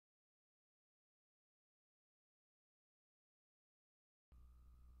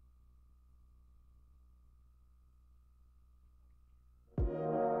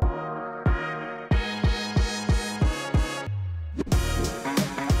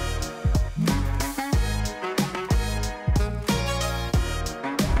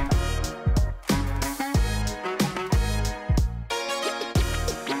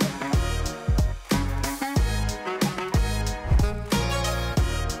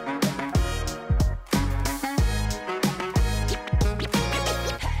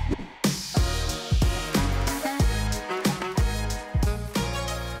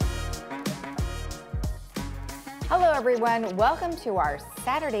everyone. Welcome to our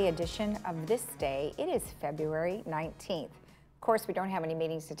Saturday edition of This Day. It is February 19th. Of course, we don't have any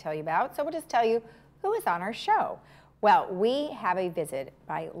meetings to tell you about, so we'll just tell you who is on our show. Well, we have a visit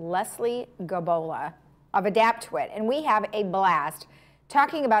by Leslie Gabola of Adapt to It, and we have a blast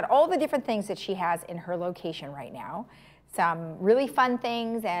talking about all the different things that she has in her location right now. Some really fun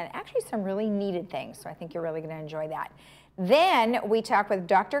things and actually some really needed things, so I think you're really going to enjoy that. Then we talk with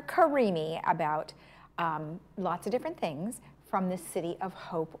Dr. Karimi about lots of different things from the city of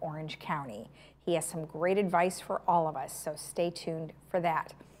Hope, Orange County. He has some great advice for all of us, so stay tuned for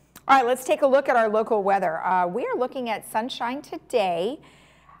that. All right, let's take a look at our local weather. We are looking at sunshine today,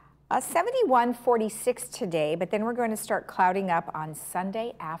 71-46 today, but then we're going to start clouding up on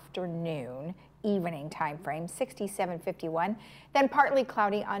Sunday afternoon, evening time frame, 67-51, then partly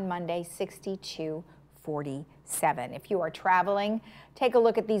cloudy on Monday, 62-47. If you are traveling, take a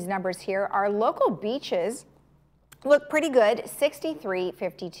look at these numbers here. Our local beaches look pretty good,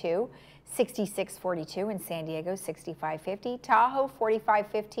 63-52, 66-42 in San Diego, 65-50, Tahoe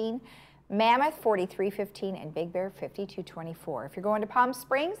 45-15, Mammoth 43-15, and Big Bear 52-24. If you're going to Palm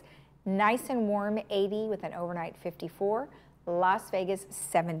Springs, nice and warm, 80 with an overnight 54, Las Vegas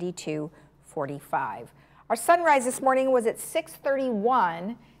 72-45. Our sunrise this morning was at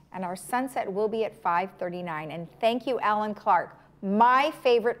 6:31, and our sunset will be at 5:39. And thank you, Alan Clark, my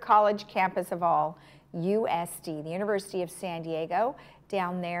favorite college campus of all, USD, the University of San Diego,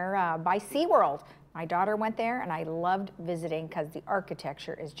 down there by SeaWorld. My daughter went there, and I loved visiting because the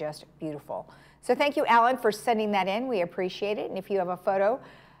architecture is just beautiful. So thank you, Alan, for sending that in. We appreciate it. And if you have a photo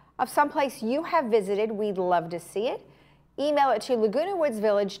of someplace you have visited, we'd love to see it. Email it to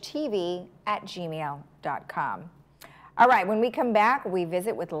lagunawoodsvillagetv@gmail.com. All right, when we come back, we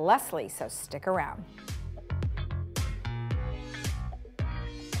visit with Leslie, so stick around.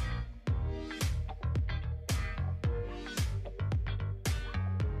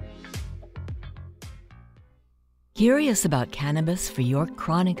 Curious about cannabis for your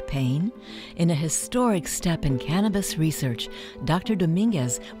chronic pain? In a historic step in cannabis research, Dr.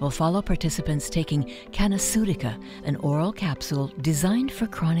 Dominguez will follow participants taking Cannaceutica, an oral capsule designed for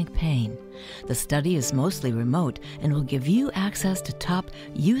chronic pain. The study is mostly remote and will give you access to top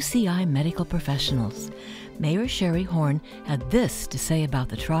UCI medical professionals. Mayor Sherry Horn had this to say about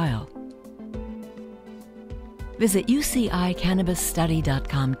the trial. Visit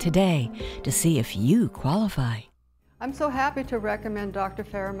UCICannabisStudy.com today to see if you qualify. I'm so happy to recommend Dr.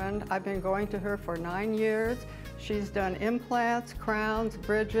 Fairman. I've been going to her for 9 years. She's done implants, crowns,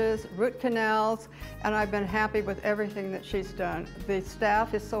 bridges, root canals, and I've been happy with everything that she's done. The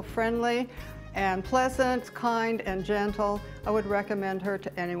staff is so friendly and pleasant, kind, and gentle. I would recommend her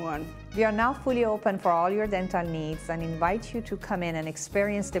to anyone. We are now fully open for all your dental needs and invite you to come in and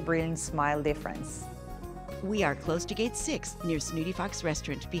experience the Brilliant Smile difference. We are close to Gate 6 near Snooty Fox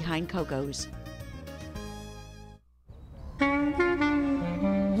Restaurant behind Coco's.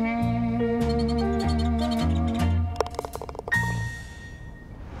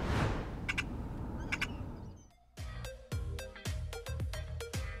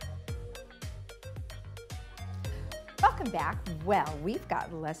 Welcome back. Well, we've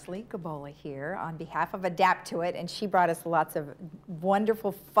got Leslie Gabola here on behalf of Adapt to It, and she brought us lots of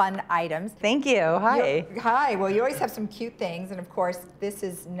wonderful, fun items. Thank you. Hi. Hi. Well, you always have some cute things, and of course, this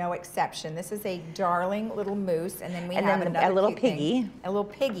is no exception. This is a darling little moose, and then we have another a little cute piggy. thing, a little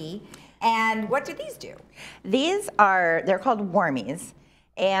piggy. And what do these do? These are, they're called warmies,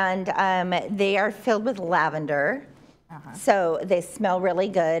 and they are filled with lavender, so they smell really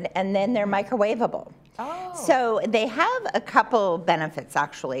good, and then they're microwavable. Oh. So they have a couple benefits,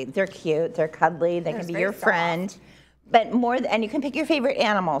 actually. They're cute, they're cuddly, they can be your friend. But more, and you can pick your favorite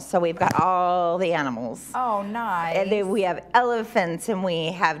animals. So we've got all the animals. Oh, nice. And we have elephants, and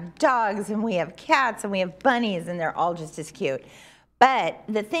we have dogs, and we have cats, and we have bunnies, and they're all just as cute. But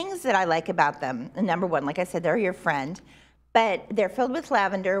the things that I like about them, number one, like I said, they're your friend. But they're filled with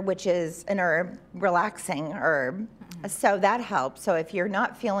lavender, which is an herb, relaxing herb. So that helps. So if you're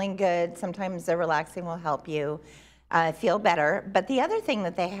not feeling good, sometimes the relaxing will help you feel better. But the other thing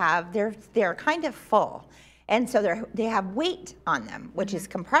that they have, they're kind of full. And so they have weight on them, which is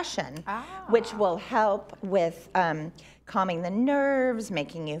compression, which will help with calming the nerves,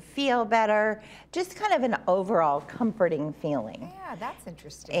 making you feel better, just kind of an overall comforting feeling. Yeah, that's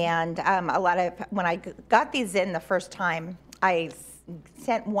interesting. And when I got these in the first time, I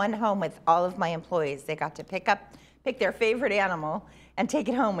sent one home with all of my employees. They got to pick their favorite animal, and take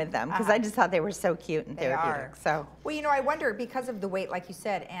it home with them because I just thought they were so cute and therapeutic. So, well, you know, I wonder because of the weight, like you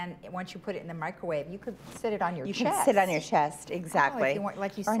said, and once you put it in the microwave, you could sit it on your chest. You can sit on your chest, exactly. If you want,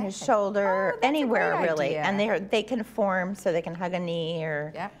 like you or said. on your shoulder, anywhere really. Idea. And they can form so they can hug a knee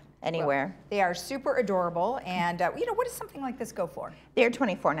or anywhere. Well, they are super adorable, and you know, what does something like this go for? They're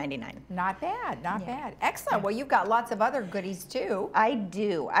 $24.99. Not bad, not bad. Excellent. Well, you've got lots of other goodies too. I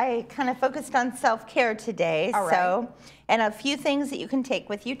do. I kind of focused on self-care today, and a few things that you can take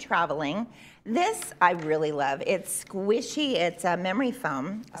with you traveling. This I really love. It's squishy. It's a memory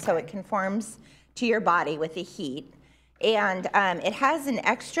foam, so it conforms to your body with the heat, and it has an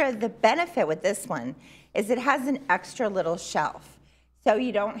extra. The benefit with this one is it has an extra little shelf. So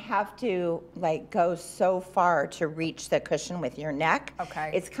you don't have to like go so far to reach the cushion with your neck. Okay.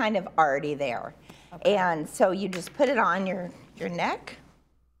 It's kind of already there. Okay. And so you just put it on your neck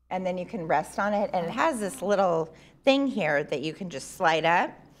and then you can rest on it. And it has this little thing here that you can just slide up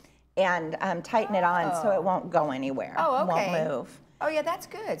and tighten it on so it won't go anywhere. Oh, okay. It won't move. Oh, yeah, that's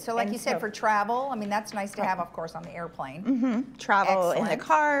good. So like you said, for travel, I mean, that's nice to have, of course, on the airplane. Travel in the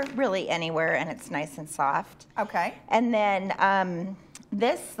car, really anywhere, and it's nice and soft. Okay. And then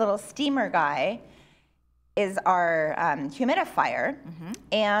this little steamer guy is our humidifier,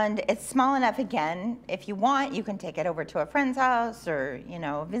 and it's small enough, again, if you want, you can take it over to a friend's house or, you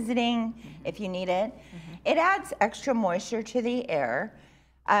know, visiting if you need it. It adds extra moisture to the air.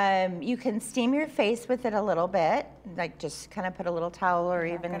 You can steam your face with it a little bit, like just kind of put a little towel or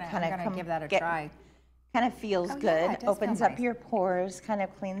even kind of give that a try. Kind of feels good, opens up your pores, kind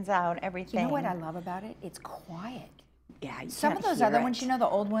of cleans out everything. You know what I love about it? It's quiet. Yeah, some of those other ones, you know, the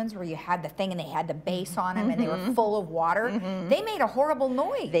old ones where you had the thing and they had the base on them and they were full of water, they made a horrible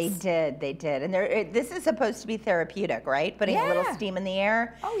noise. They did. And this is supposed to be therapeutic, right? Putting a little steam in the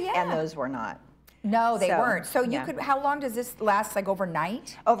air. Oh, yeah. And those were not. No, they weren't. So you could, how long does this last, like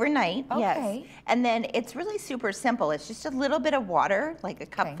overnight? Overnight, yes. And then it's really super simple. It's just a little bit of water, like a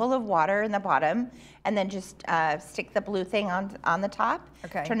cup full of water in the bottom, and then just stick the blue thing on the top.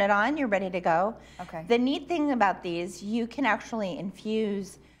 Okay. Turn it on, you're ready to go. Okay. The neat thing about these, you can actually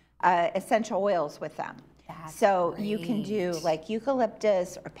infuse essential oils with them. That's so great. You can do like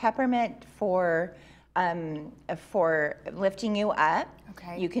eucalyptus or peppermint for lifting you up.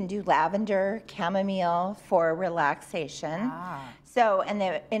 Okay. You can do lavender, chamomile for relaxation. So, and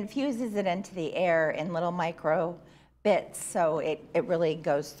it infuses it into the air in little micro bits, so it really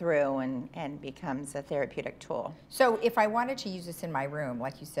goes through and becomes a therapeutic tool. So if I wanted to use this in my room,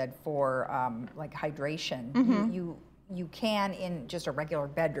 like you said, for like hydration, you can in just a regular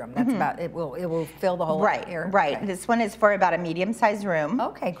bedroom. That's about it. Will fill the whole area. Right. Okay. This one is for about a medium-sized room.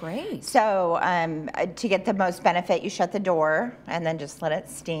 Okay, great. So to get the most benefit, you shut the door and then just let it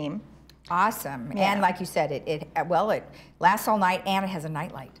steam. Awesome. Yeah. And like you said, it lasts all night and it has a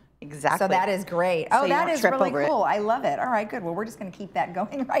nightlight. Exactly. So that is great. Oh, that is really cool. I love it. All right, good. Well, we're just going to keep that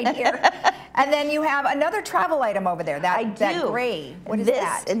going right here. And then you have another travel item over there. That gray. What is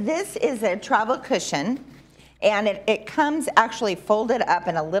that? This is a travel cushion. And it comes actually folded up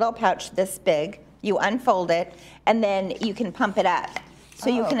in a little pouch this big. You unfold it, and then you can pump it up. So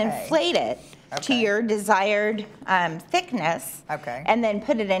you can inflate it to your desired thickness, and then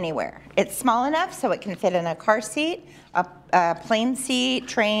put it anywhere. It's small enough so it can fit in a car seat, a plane seat,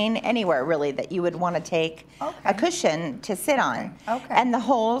 train, anywhere really that you would want to take a cushion to sit on. And the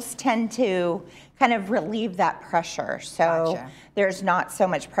holes tend to kind of relieve that pressure. So there's not so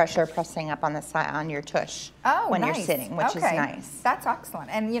much pressure pressing up on the side on your tush when you're sitting, which is nice. That's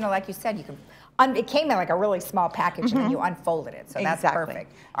excellent. And you know, like you said, you can. It came in like a really small package, and then you unfolded it, so that's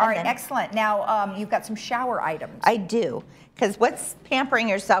perfect. All right, excellent. Now you've got some shower items. I do, because what's pampering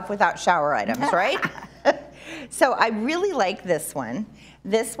yourself without shower items, right? So I really like this one.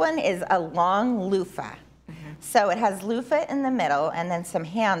 This one is a long loofah. So it has loofah in the middle and then some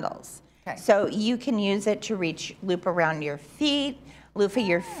handles. So you can use it to loop around your feet, loofah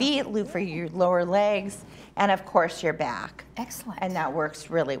your feet, loofah your lower legs, and of course your back. Excellent. And that works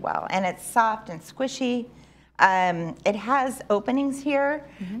really well. And it's soft and squishy. It has openings here.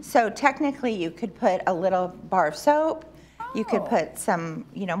 So technically you could put a little bar of soap. You could put some,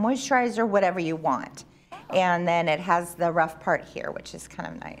 moisturizer, whatever you want. And then it has the rough part here, which is kind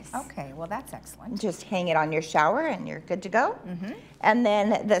of nice. Okay, well that's excellent. Just hang it on your shower and you're good to go. And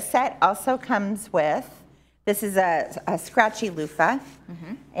then the set also comes with, this is a scratchy loofah,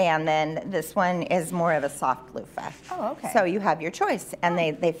 and then this one is more of a soft loofah. Oh, okay. So you have your choice, and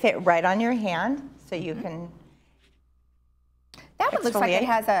they fit right on your hand, so you can That one looks like it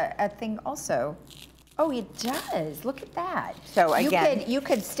has a thing also. Oh, it does. Look at that. So again, you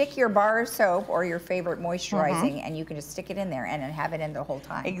could stick your bar soap or your favorite moisturizing, and you can just stick it in there and then have it in the whole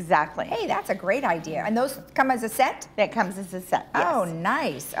time. Exactly. Hey, that's a great idea. And those come as a set? That comes as a set. Yes. Oh,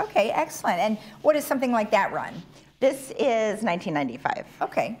 nice. Okay, excellent. And what does something like that run? This is $19.95.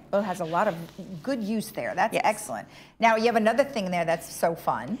 Okay, well, it has a lot of good use there. That's excellent. Now, you have another thing there that's so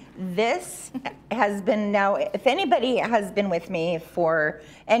fun. This has been, now, if anybody has been with me for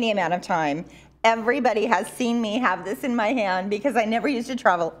any amount of time, everybody has seen me have this in my hand because I never used to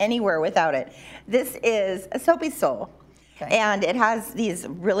travel anywhere without it. This is a Soapy Soul. Okay. And it has these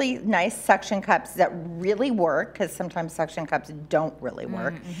really nice suction cups that really work, because sometimes suction cups don't really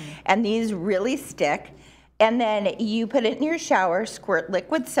work. And these really stick. And then you put it in your shower, squirt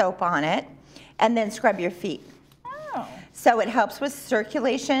liquid soap on it, and then scrub your feet. Oh. So it helps with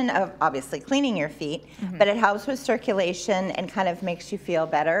circulation of obviously cleaning your feet, but it helps with circulation and kind of makes you feel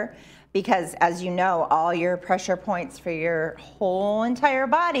better, because as you know, all your pressure points for your whole entire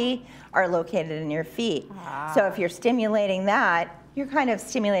body are located in your feet. So if you're stimulating that, you're kind of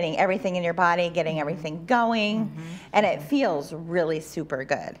stimulating everything in your body, getting everything going, and it feels really super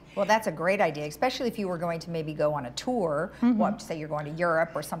good. Well, that's a great idea, especially if you were going to maybe go on a tour, well, say you're going to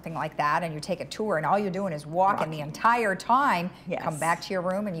Europe or something like that, and you take a tour and all you're doing is walking the entire time, come back to your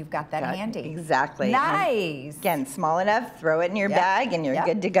room and you've got that handy. Exactly. Nice. And again, small enough, throw it in your bag and you're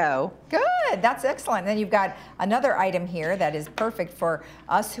good to go. Good, that's excellent. Then you've got another item here that is perfect for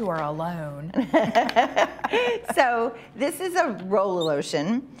us who are alone. So this is a roller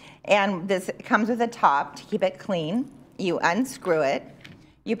lotion, and this comes with a top to keep it clean. You unscrew it,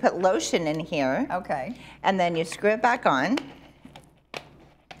 you put lotion in here, and then you screw it back on,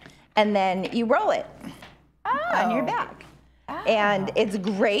 and then you roll it on your back. And it's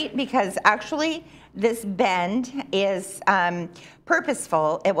great because actually this bend is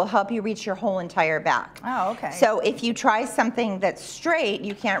purposeful. It will help you reach your whole entire back. Oh, okay. So if you try something that's straight,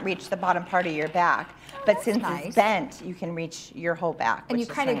 you can't reach the bottom part of your back. But since it's bent, you can reach your whole back. And you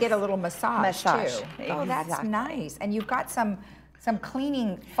kind of get a little massage too. Oh, that's Exactly. nice. And you've got some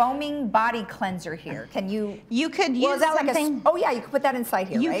cleaning, foaming body cleanser here. Can you? You could use something. Oh yeah, you could put that inside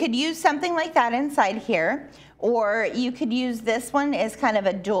here, You right? could use something like that inside here. Or you could use this one as kind of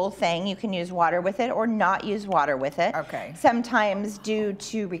a dual thing. You can use water with it or not use water with it. Okay. Sometimes due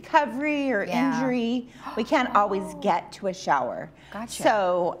to recovery or injury, we can't always get to a shower. Gotcha.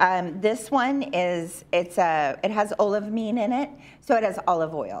 So this one is, it has olive-mean in it, so it has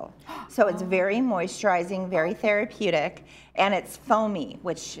olive oil. So it's very moisturizing, very therapeutic, and it's foamy,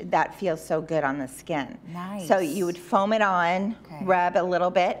 which that feels so good on the skin. Nice. So you would foam it on, rub a little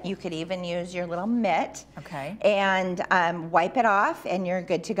bit. You could even use your little mitt. And wipe it off, and you're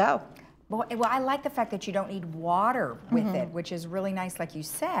good to go. Well, I like the fact that you don't need water with it, which is really nice, like you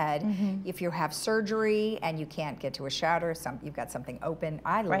said. If you have surgery and you can't get to a shower, you've got something open.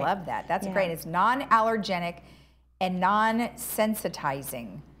 I love that. That's great. It's non-allergenic and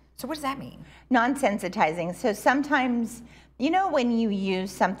non-sensitizing. So what does that mean? Non-sensitizing. So sometimes, you know, when you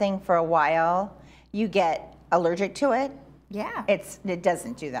use something for a while, you get allergic to it. Yeah. It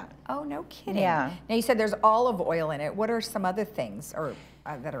doesn't do that. Oh, no kidding. Yeah. Now you said there's olive oil in it. What are some other things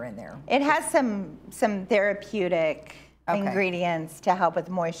that are in there? It has some therapeutic ingredients to help with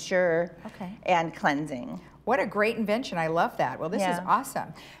moisture and cleansing. What a great invention. I love that. Well, this is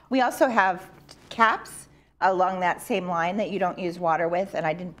awesome. We also have caps along that same line that you don't use water with, and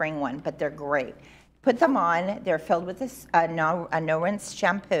I didn't bring one, but they're great. Put them on. They're filled with this no-rinse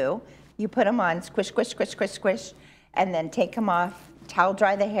shampoo. You put them on, squish, squish, squish, squish, squish, and then take them off, towel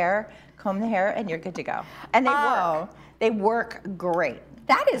dry the hair, comb the hair, and you're good to go. And they work. They work great.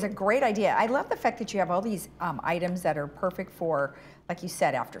 That is a great idea. I love the fact that you have all these items that are perfect for, like you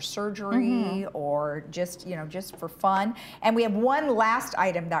said, after surgery or just, just for fun. And we have one last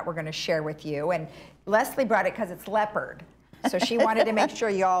item that we're going to share with you. And Leslie brought it because it's leopard. So she wanted to make sure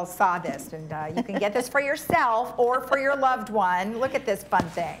you all saw this. And you can get this for yourself or for your loved one. Look at this fun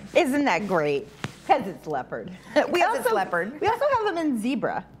thing. Isn't that great? Because it's leopard. We also have them in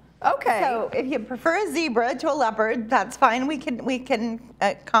zebra. Okay. So if you prefer a zebra to a leopard, that's fine. We can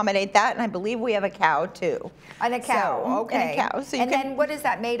accommodate that, and I believe we have a cow too. And a cow. And a cow. So then what is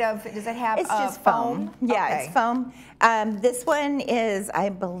that made of? Does it have? It's just foam. Yeah, it's foam. This one is, I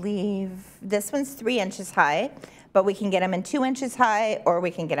believe, this one's 3 inches high. But we can get them in 2 inches high, or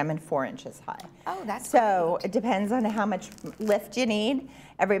we can get them in 4 inches high. Oh, that's so great. It depends on how much lift you need.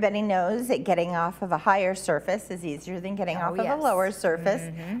 Everybody knows that getting off of a higher surface is easier than getting off of a lower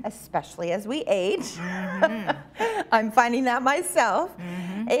surface, especially as we age. I'm finding that myself.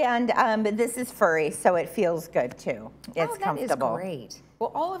 And this is furry, so it feels good too. It's comfortable. That is great.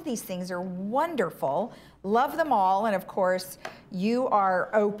 Well, all of these things are wonderful. Love them all. And of course, you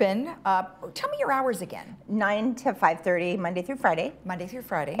are open. Tell me your hours again. 9 to 5:30, Monday through Friday. Monday through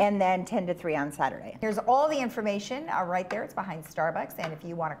Friday. And then 10 to 3 on Saturday. Here's all the information right there. It's behind Starbucks. And if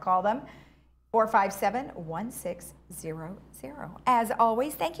you want to call them, 457-1600. As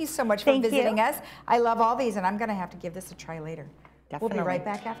always, thank you so much for visiting us. I love all these, and I'm going to have to give this a try later. Definitely. We'll be right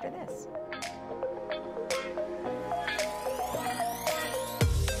back after this.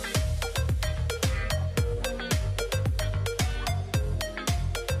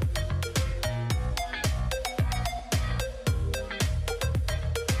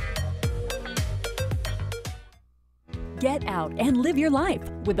 Get out and live your life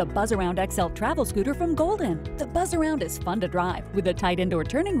with the Buzz Around XL travel scooter from Golden. The Buzz Around is fun to drive with a tight indoor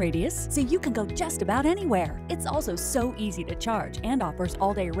turning radius so you can go just about anywhere. It's also so easy to charge and offers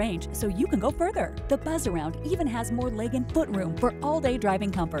all-day range so you can go further. The Buzz Around even has more leg and foot room for all-day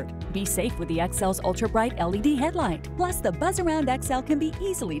driving comfort. Be safe with the XL's ultra-bright LED headlight. Plus, the Buzz Around XL can be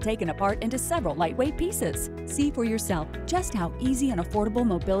easily taken apart into several lightweight pieces. See for yourself just how easy and affordable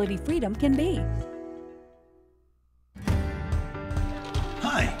mobility freedom can be.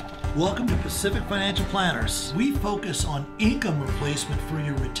 Hi, welcome to Pacific Financial Planners. We focus on income replacement for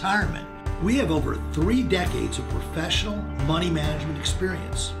your retirement. We have over 3 decades of professional money management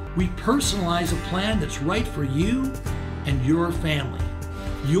experience. We personalize a plan that's right for you and your family.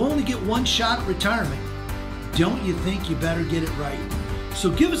 You only get one shot at retirement. Don't you think you better get it right? So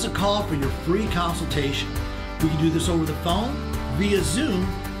give us a call for your free consultation. We can do this over the phone, via Zoom,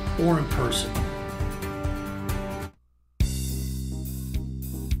 or in person.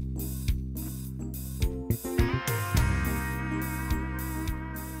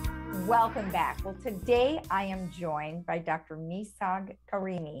 Welcome back. Well, today I am joined by Dr. Misag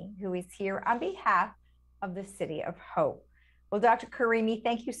Karimi, who is here on behalf of the City of Hope. Well, Dr. Karimi,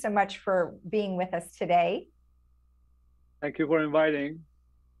 thank you so much for being with us today. Thank you for inviting.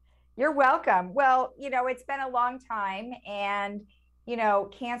 You're welcome. Well, you know, it's been a long time, and, you know,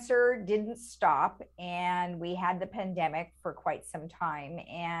 cancer didn't stop, and we had the pandemic for quite some time.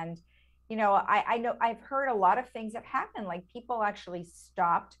 And, you know, I know I've heard a lot of things have happened, like people actually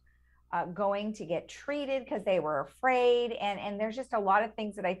stopped going to get treated because they were afraid. And there's just a lot of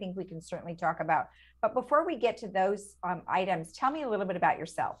things that I think we can certainly talk about. But before we get to those items, tell me a little bit about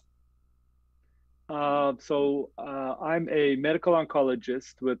yourself. I'm a medical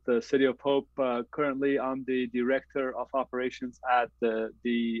oncologist with the City of Hope. Currently, I'm the director of operations at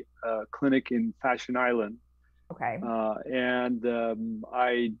the clinic in Fashion Island. Okay.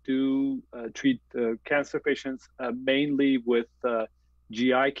 I do treat cancer patients mainly with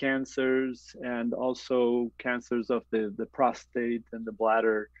GI cancers and also cancers of the prostate and the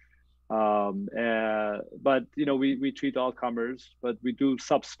bladder. But you know, we treat all comers, but we do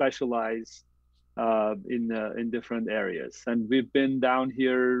subspecialize in different areas. And we've been down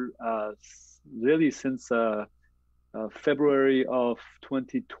here really since February of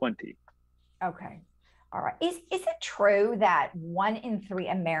 2020. Okay. All right. Is it true that 1 in 3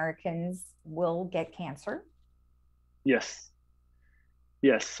 Americans will get cancer? Yes.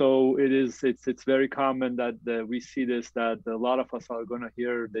 Yes, so it's very common that we see this, that a lot of us are going to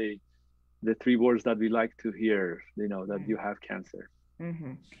hear the 3 words that we like to hear, you know, that you have cancer.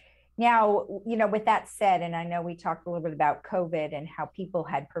 Mm-hmm. Now, you know, with that said, and I know we talked a little bit about COVID and how people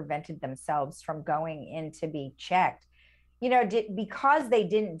had prevented themselves from going in to be checked, you know, because they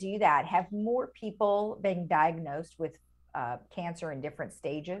didn't do that, have more people been diagnosed with cancer in different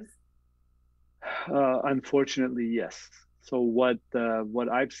stages? Unfortunately, yes. So what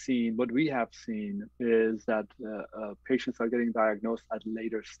I've seen, what we have seen is that patients are getting diagnosed at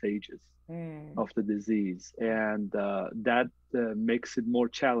later stages of the disease, and that makes it more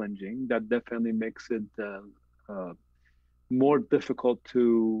challenging. That definitely makes it more difficult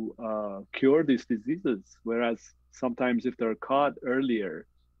to cure these diseases. Whereas sometimes if they're caught earlier,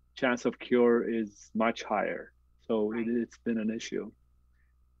 chance of cure is much higher. So right. It's been an issue.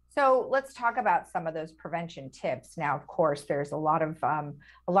 So let's talk about some of those prevention tips. Now, of course, there's a lot of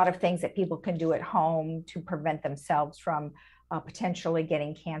things that people can do at home to prevent themselves from potentially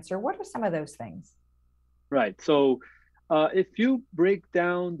getting cancer. What are some of those things? Right. So if you break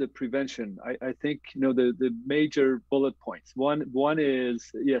down the prevention, I think, you know, the major bullet points. One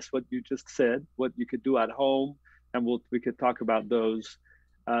is, yes, what you just said, what you could do at home, and we could talk about those.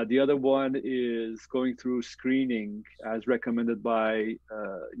 The other one is going through screening as recommended by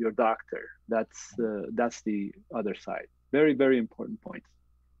your doctor. That's the other side. Very, very important points.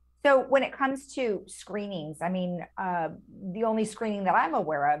 So when it comes to screenings, I mean, the only screening that I'm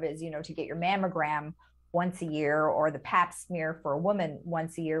aware of is, you know, to get your mammogram once a year, or the pap smear for a woman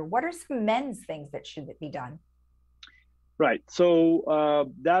once a year. What are some men's things that should be done? Right. So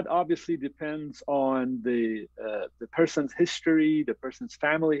that obviously depends on the person's history, the person's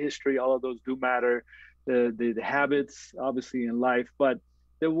family history. All of those do matter. The habits, obviously, in life, but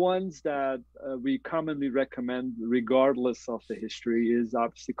the ones that we commonly recommend, regardless of the history, is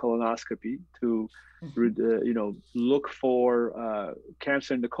obviously colonoscopy to, look for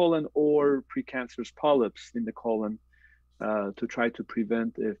cancer in the colon or precancerous polyps in the colon to try to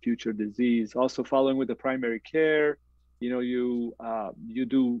prevent a future disease. Also, following with the primary care. You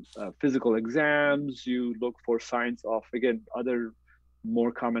do physical exams, you look for signs of, again, other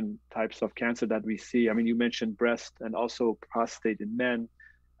more common types of cancer that we see. I mean, you mentioned breast and also prostate in men.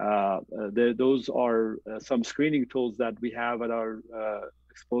 Those are some screening tools that we have at our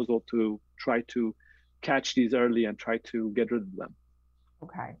disposal to try to catch these early and try to get rid of them.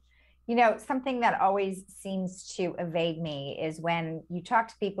 Okay. Something that always seems to evade me is when you talk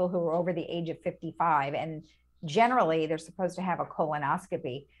to people who are over the age of 55, and generally they're supposed to have a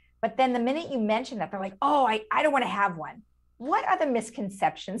colonoscopy. But then the minute you mention that, they're like, oh, I don't want to have one. What are the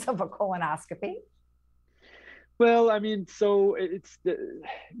misconceptions of a colonoscopy? Well, I mean, so it's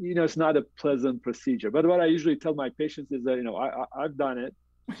not a pleasant procedure. But what I usually tell my patients is that, I've done it.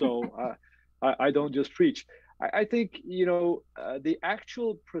 So I don't just preach. I think, the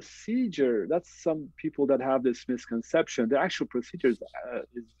actual procedure, that's some people that have this misconception. The actual procedure is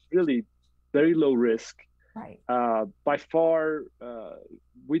really very low risk. Right. By far,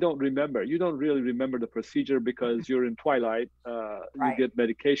 we don't remember. You don't really remember the procedure because you're in twilight. Right. You get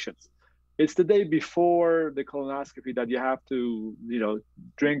medications. It's the day before the colonoscopy that you have to,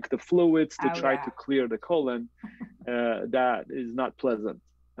 drink the fluids to try to clear the colon. That is not pleasant.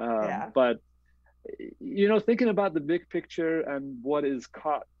 But, thinking about the big picture and what is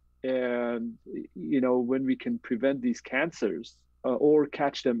caught, and, when we can prevent these cancers or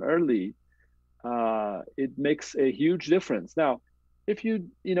catch them early, it makes a huge difference. Now, if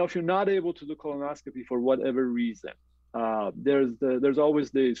you're not able to do colonoscopy for whatever reason, there's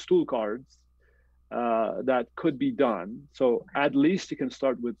always the stool cards that could be done. So at least you can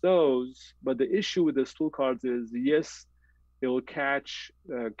start with those. But the issue with the stool cards is, yes, it will catch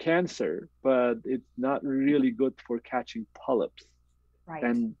cancer, but it's not really good for catching polyps. Right.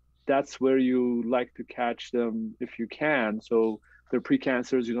 And that's where you like to catch them if you can. So they're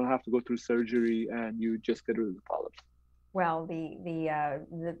precancers. You don't have to go through surgery, and you just get rid of the polyps. Well,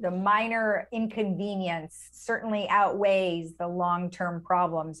 the minor inconvenience certainly outweighs the long-term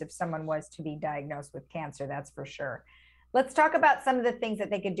problems if someone was to be diagnosed with cancer. That's for sure. Let's talk about some of the things that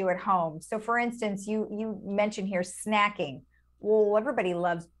they could do at home. So, for instance, you mentioned here snacking. Well, everybody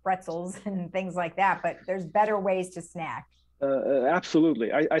loves pretzels and things like that, but there's better ways to snack.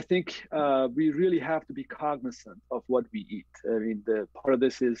 Absolutely. I think we really have to be cognizant of what we eat. I mean, the part of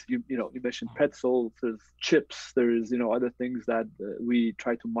this is, you mentioned pretzels, there's chips, there's, other things that we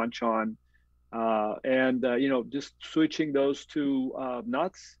try to munch on. And just switching those to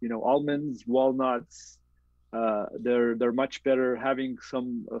nuts, almonds, walnuts, they're much better. Having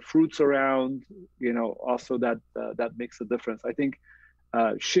some fruits around, also that makes a difference. I think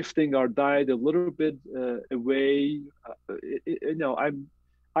shifting our diet a little bit away. I'm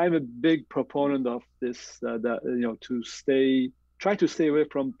a big proponent of this. Try to stay away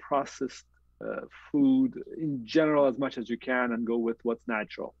from processed food in general as much as you can, and go with what's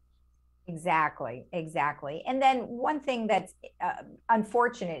natural. Exactly. And then one thing that's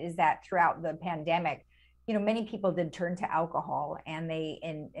unfortunate is that throughout the pandemic, many people did turn to alcohol, and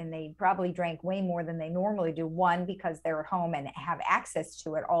they probably drank way more than they normally do. One, because they're at home and have access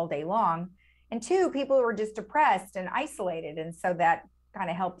to it all day long. And two, people were just depressed and isolated. And so that kind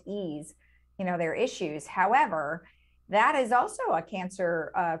of helped ease, their issues. However, that is also a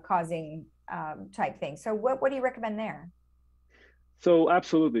cancer causing type thing. So what do you recommend there? So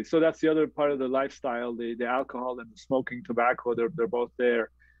absolutely. So that's the other part of the lifestyle, the alcohol and the smoking, tobacco, they're both there.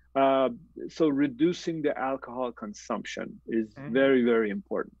 So reducing the alcohol consumption is very, very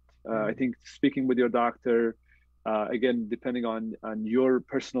important. I think speaking with your doctor, again, depending on your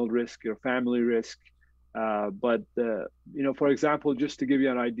personal risk, your family risk, but for example, just to give you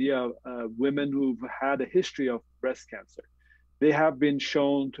an idea, women who've had a history of breast cancer, they have been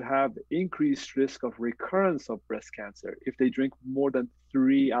shown to have increased risk of recurrence of breast cancer if they drink more than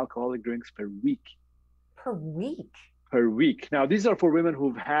 3 alcoholic drinks per week. Per week? Per week. Now, these are for women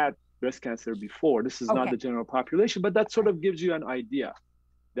who've had breast cancer before. This is not the general population, but that sort of gives you an idea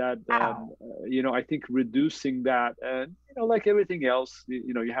that, I think reducing that, and, like everything else,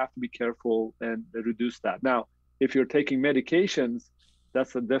 you have to be careful and reduce that. Now, if you're taking medications,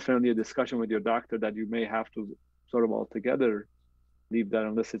 that's definitely a discussion with your doctor that you may have to sort of altogether leave that,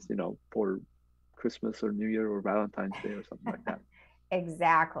 unless it's, for Christmas or New Year or Valentine's Day or something like that.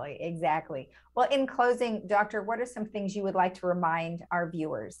 Exactly, exactly. Well, in closing, Doctor, what are some things you would like to remind our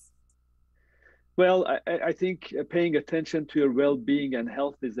viewers? Well, I think paying attention to your well-being and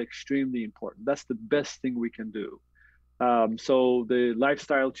health is extremely important. That's the best thing we can do. So the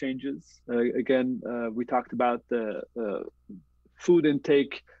lifestyle changes, again, we talked about the food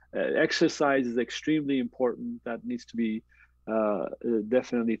intake, exercise is extremely important. That needs to be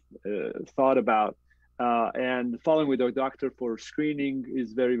definitely thought about. And following with our doctor for screening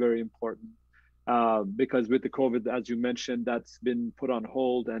is very, very important, because with the COVID, as you mentioned, that's been put on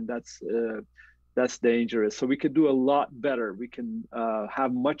hold, and that's dangerous. So we could do a lot better. We can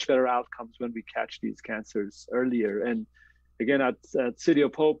have much better outcomes when we catch these cancers earlier. And again, at City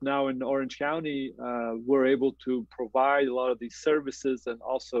of Hope now in Orange County, we're able to provide a lot of these services and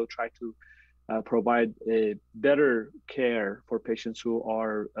also try to provide a better care for patients who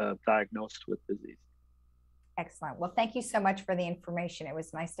are diagnosed with disease. Excellent. Well, thank you so much for the information. It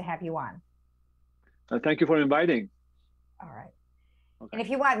was nice to have you on. Thank you for inviting. All right. Okay. And if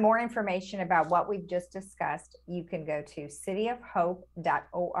you want more information about what we've just discussed, you can go to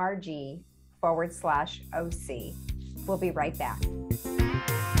cityofhope.org/OC. We'll be right back.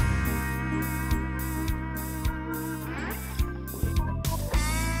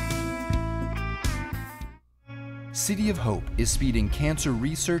 City of Hope is speeding cancer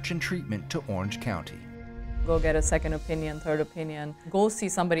research and treatment to Orange County. Go get a second opinion, third opinion. Go see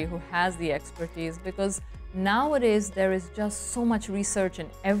somebody who has the expertise, because nowadays there is just so much research in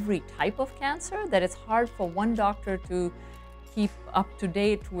every type of cancer that it's hard for one doctor to keep up to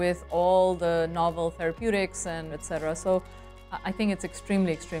date with all the novel therapeutics and etc. So I think it's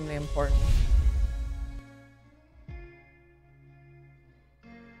extremely, extremely important.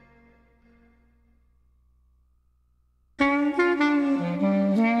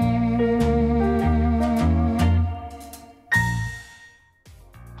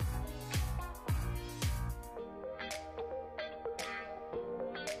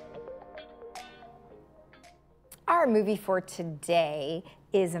 Our movie for today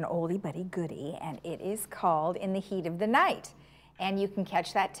is an oldie but a goodie, and it is called In the Heat of the Night. And you can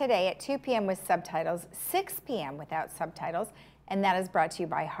catch that today at 2 p.m. with subtitles, 6 p.m. without subtitles, and that is brought to you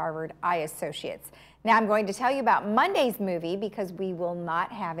by Harvard Eye Associates. Now I'm going to tell you about Monday's movie, because we will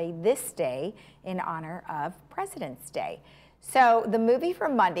not have a This Day in honor of President's Day. So the movie for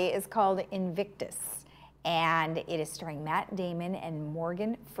Monday is called Invictus, and it is starring Matt Damon and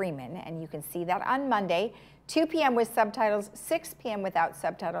Morgan Freeman, and you can see that on Monday, 2 p.m. with subtitles, 6 p.m. without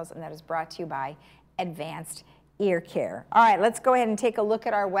subtitles, and that is brought to you by Advanced Ear Care. All right, let's go ahead and take a look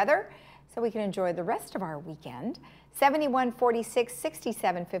at our weather so we can enjoy the rest of our weekend. 71, 46,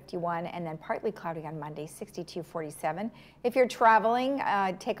 67, 51, and then partly cloudy on Monday, 62, 47. If you're traveling,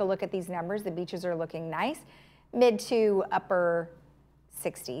 take a look at these numbers. The beaches are looking nice. Mid to upper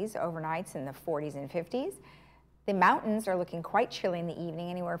 60s overnights, in the 40s and 50s. The mountains are looking quite chilly in the evening,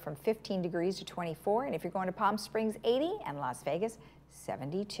 anywhere from 15 degrees to 24. And if you're going to Palm Springs, 80, and Las Vegas,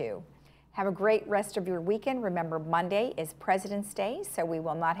 72. Have a great rest of your weekend. Remember, Monday is President's Day, so we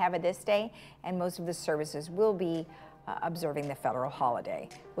will not have a This Day, and most of the services will be observing the federal holiday.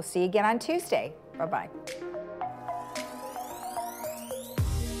 We'll see you again on Tuesday. Bye-bye.